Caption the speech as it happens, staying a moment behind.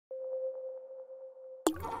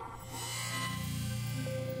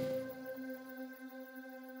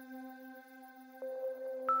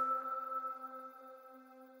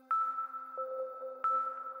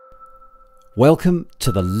Welcome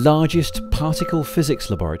to the largest particle physics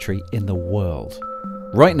laboratory in the world.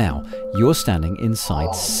 Right now, you're standing inside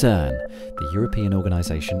CERN, the European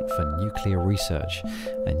Organisation for Nuclear Research,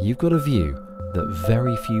 and you've got a view that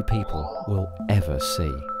very few people will ever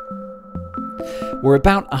see. We're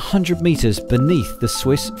about 100 metres beneath the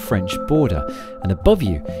Swiss-French border, and above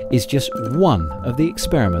you is just one of the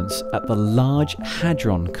experiments at the Large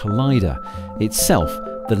Hadron Collider, itself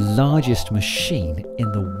the largest machine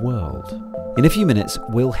in the world. In a few minutes,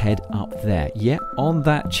 we'll head up there, on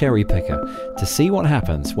that cherry picker, to see what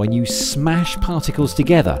happens when you smash particles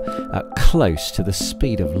together at close to the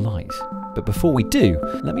speed of light. But before we do,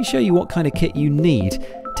 let me show you what kind of kit you need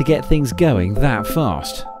to get things going that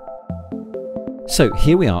fast. So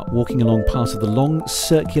here we are, walking along part of the long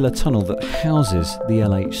circular tunnel that houses the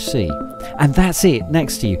LHC. And that's it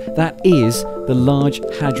next to you. That is the Large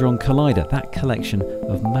Hadron Collider, that collection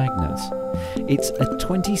of magnets. It's a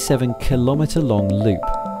 27-kilometre long loop.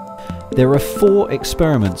 There are 4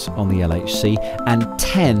 experiments on the LHC and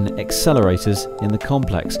 10 accelerators in the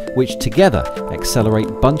complex, which together accelerate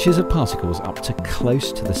bunches of particles up to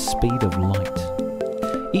close to the speed of light.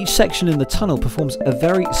 Each section in the tunnel performs a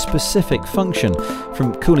very specific function,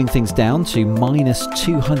 from cooling things down to minus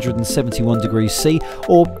 271 degrees C,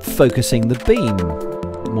 or focusing the beam,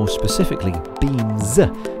 more specifically beams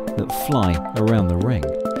that fly around the ring.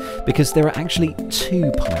 Because there are actually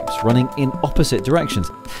 2 pipes running in opposite directions,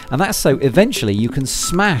 and that's so eventually you can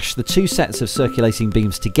smash the 2 sets of circulating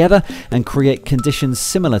beams together and create conditions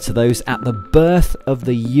similar to those at the birth of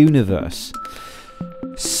the universe.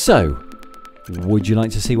 So, would you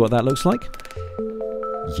like to see what that looks like?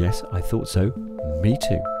 Yes, I thought so. Me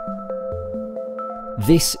too.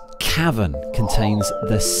 This cavern contains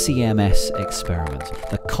the CMS experiment,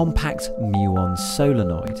 the compact muon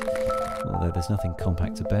solenoid. Although there's nothing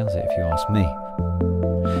compact about it if you ask me.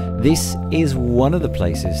 This is one of the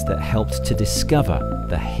places that helped to discover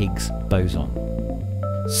the Higgs boson.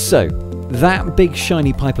 So, that big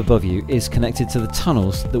shiny pipe above you is connected to the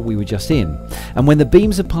tunnels that we were just in, and when the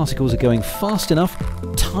beams of particles are going fast enough,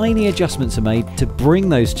 tiny adjustments are made to bring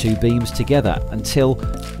those 2 beams together until,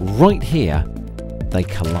 right here, they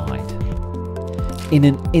collide. In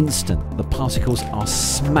an instant, the particles are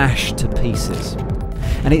smashed to pieces.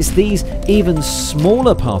 And it's these even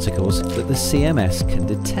smaller particles that the CMS can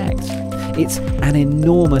detect. It's an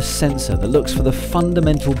enormous sensor that looks for the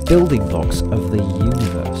fundamental building blocks of the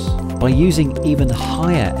universe. By using even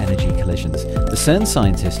higher energy collisions, the CERN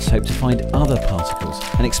scientists hope to find other particles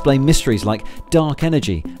and explain mysteries like dark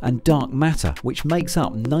energy and dark matter, which makes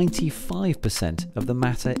up 95% of the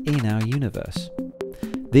matter in our universe.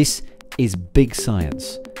 This is big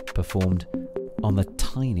science performed on the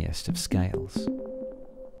tiniest of scales.